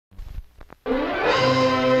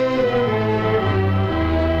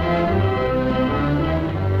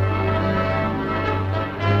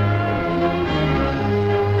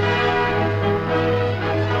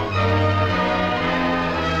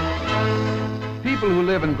People who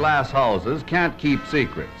live in glass houses can't keep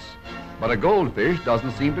secrets, but a goldfish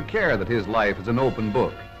doesn't seem to care that his life is an open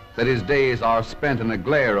book, that his days are spent in a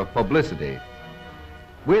glare of publicity.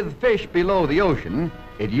 With fish below the ocean,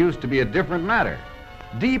 it used to be a different matter.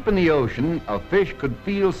 Deep in the ocean, a fish could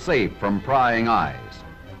feel safe from prying eyes.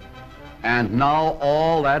 And now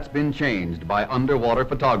all that's been changed by underwater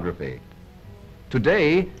photography.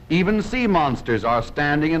 Today, even sea monsters are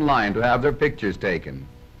standing in line to have their pictures taken.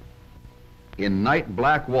 In night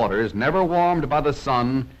black waters never warmed by the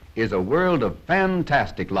sun is a world of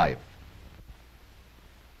fantastic life.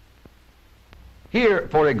 Here,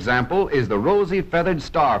 for example, is the rosy feathered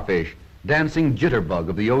starfish, dancing jitterbug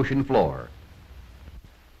of the ocean floor.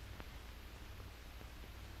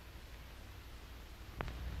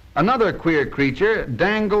 Another queer creature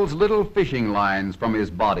dangles little fishing lines from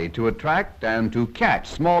his body to attract and to catch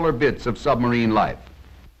smaller bits of submarine life.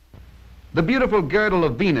 The beautiful girdle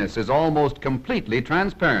of Venus is almost completely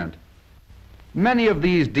transparent. Many of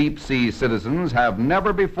these deep-sea citizens have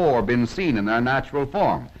never before been seen in their natural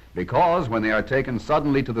form because when they are taken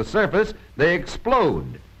suddenly to the surface, they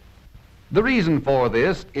explode. The reason for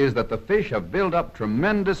this is that the fish have built up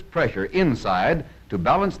tremendous pressure inside to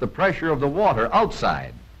balance the pressure of the water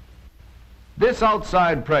outside. This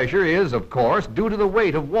outside pressure is, of course, due to the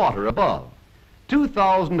weight of water above.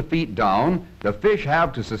 2,000 feet down, the fish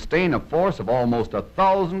have to sustain a force of almost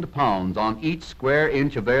 1,000 pounds on each square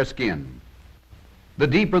inch of their skin. The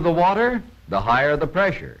deeper the water, the higher the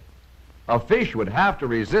pressure. A fish would have to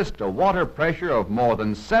resist a water pressure of more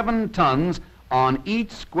than 7 tons on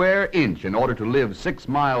each square inch in order to live 6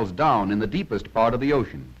 miles down in the deepest part of the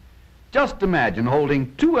ocean. Just imagine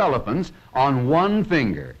holding 2 elephants on one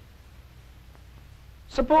finger.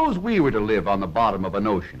 Suppose we were to live on the bottom of an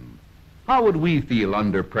ocean. How would we feel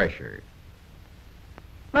under pressure?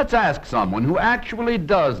 Let's ask someone who actually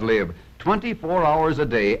does live 24 hours a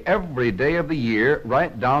day, every day of the year,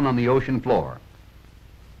 right down on the ocean floor.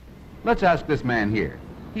 Let's ask this man here.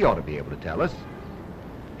 He ought to be able to tell us.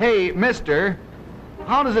 Hey, mister,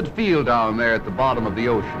 how does it feel down there at the bottom of the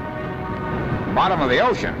ocean? Bottom of the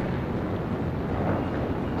ocean?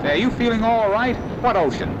 Say, are you feeling all right? What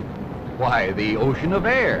ocean? Why, the ocean of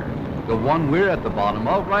air, the one we're at the bottom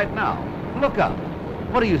of right now. Look up.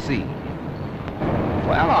 What do you see?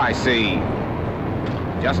 Well, I see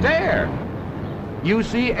just air. You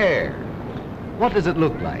see air. What does it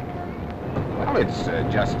look like? Well, it's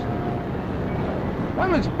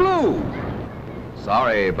well, it's blue.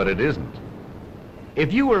 Sorry, but it isn't.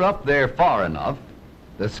 If you were up there far enough,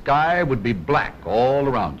 the sky would be black all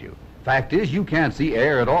around you. Fact is, you can't see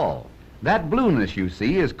air at all. That blueness you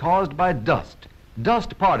see is caused by dust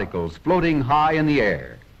particles floating high in the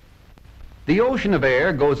air. The ocean of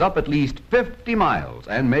air goes up at least 50 miles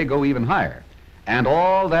and may go even higher. And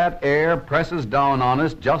all that air presses down on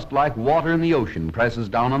us just like water in the ocean presses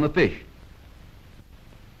down on the fish.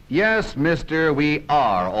 Yes, mister, we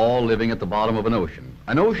are all living at the bottom of an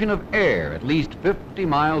ocean of air at least 50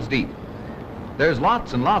 miles deep. There's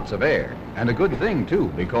lots and lots of air, and a good thing too,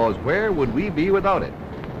 because where would we be without it?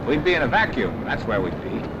 We'd be in a vacuum, that's where we'd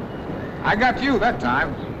be. I got you that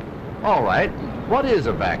time. All right, what is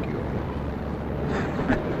a vacuum?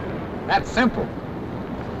 That's simple.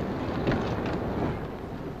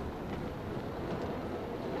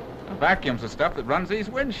 A vacuum's the stuff that runs these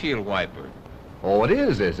windshield wipers. Oh, it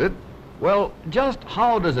is it? Well, just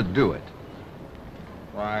how does it do it?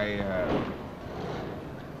 Why,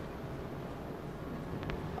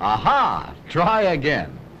 Aha! Try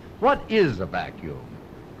again. What is a vacuum?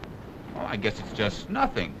 well, I guess it's just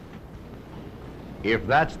nothing. If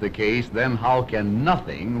that's the case, then how can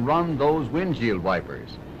nothing run those windshield wipers?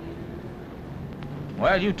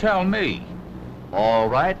 Well, you tell me. All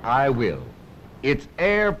right, I will. It's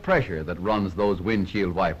air pressure that runs those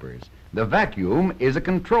windshield wipers. The vacuum is a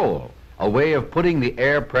control, a way of putting the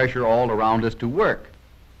air pressure all around us to work.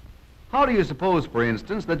 How do you suppose, for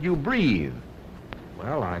instance, that you breathe?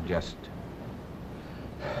 Well, I just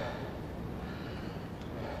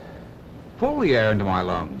pull the air into my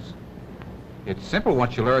lungs. It's simple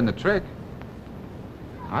once you learn the trick.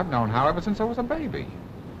 I've known how ever since I was a baby.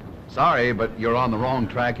 Sorry, but you're on the wrong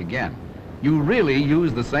track again. You really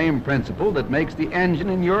use the same principle that makes the engine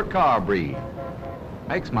in your car breathe.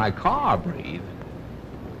 Makes my car breathe.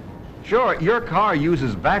 Sure, your car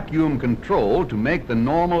uses vacuum control to make the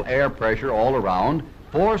normal air pressure all around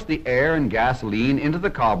force the air and gasoline into the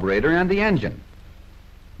carburetor and the engine.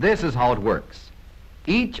 This is how it works.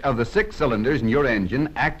 Each of the 6 cylinders in your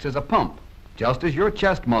engine acts as a pump, just as your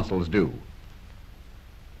chest muscles do.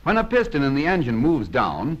 When a piston in the engine moves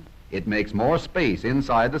down, it makes more space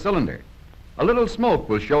inside the cylinder. A little smoke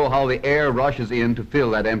will show how the air rushes in to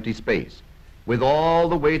fill that empty space, with all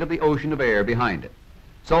the weight of the ocean of air behind it.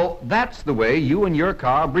 So that's the way you and your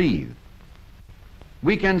car breathe.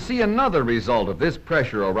 We can see another result of this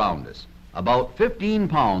pressure around us, about 15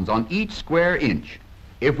 pounds on each square inch,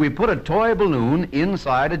 if we put a toy balloon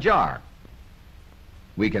inside a jar.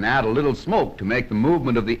 We can add a little smoke to make the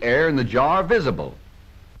movement of the air in the jar visible.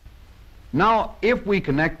 Now, if we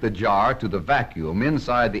connect the jar to the vacuum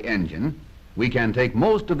inside the engine, we can take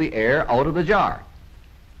most of the air out of the jar.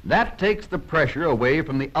 That takes the pressure away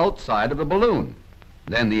from the outside of the balloon.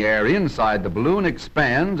 Then the air inside the balloon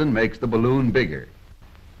expands and makes the balloon bigger.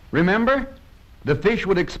 Remember, the fish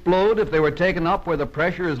would explode if they were taken up where the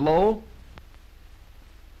pressure is low.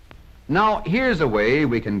 Now, here's a way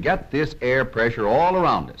we can get this air pressure all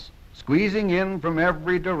around us, squeezing in from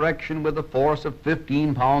every direction with a force of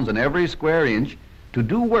 15 pounds on every square inch to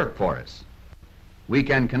do work for us. We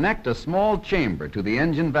can connect a small chamber to the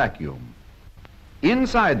engine vacuum.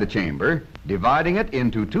 Inside the chamber, dividing it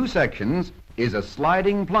into two sections, is a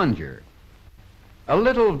sliding plunger. A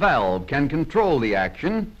little valve can control the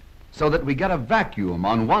action so that we get a vacuum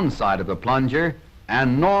on one side of the plunger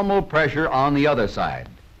and normal pressure on the other side.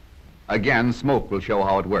 Again, smoke will show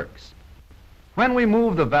how it works. When we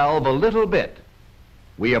move the valve a little bit,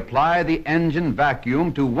 we apply the engine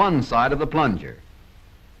vacuum to one side of the plunger.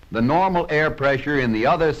 The normal air pressure in the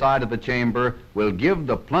other side of the chamber will give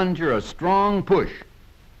the plunger a strong push.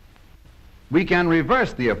 We can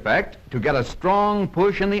reverse the effect to get a strong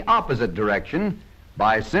push in the opposite direction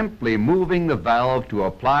by simply moving the valve to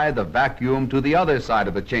apply the vacuum to the other side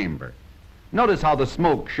of the chamber. Notice how the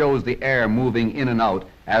smoke shows the air moving in and out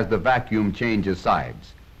as the vacuum changes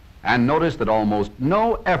sides. And notice that almost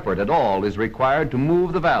no effort at all is required to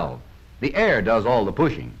move the valve. The air does all the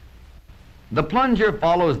pushing. The plunger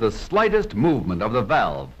follows the slightest movement of the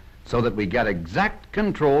valve so that we get exact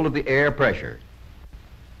control of the air pressure.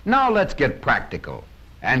 Now let's get practical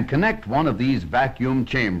and connect one of these vacuum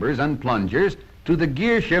chambers and plungers to the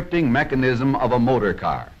gear shifting mechanism of a motor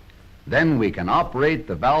car. Then we can operate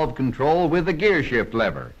the valve control with the gear shift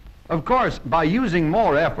lever. Of course, by using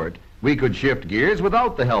more effort, we could shift gears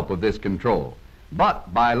without the help of this control.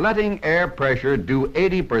 But by letting air pressure do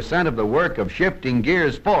 80% of the work of shifting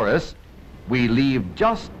gears for us, we leave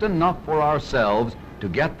just enough for ourselves to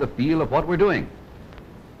get the feel of what we're doing.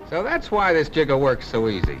 So that's why this jigger works so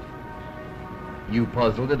easy. You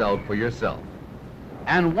puzzled it out for yourself.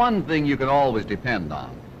 And one thing you can always depend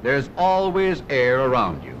on, there's always air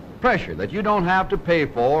around you, pressure that you don't have to pay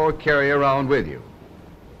for or carry around with you.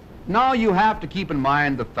 Now you have to keep in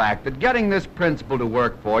mind the fact that getting this principle to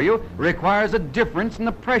work for you requires a difference in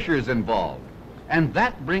the pressures involved. And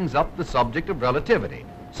that brings up the subject of relativity,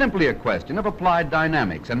 simply a question of applied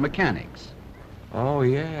dynamics and mechanics. Oh,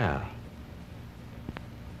 yeah.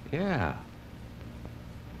 Yeah.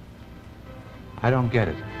 I don't get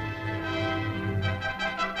it.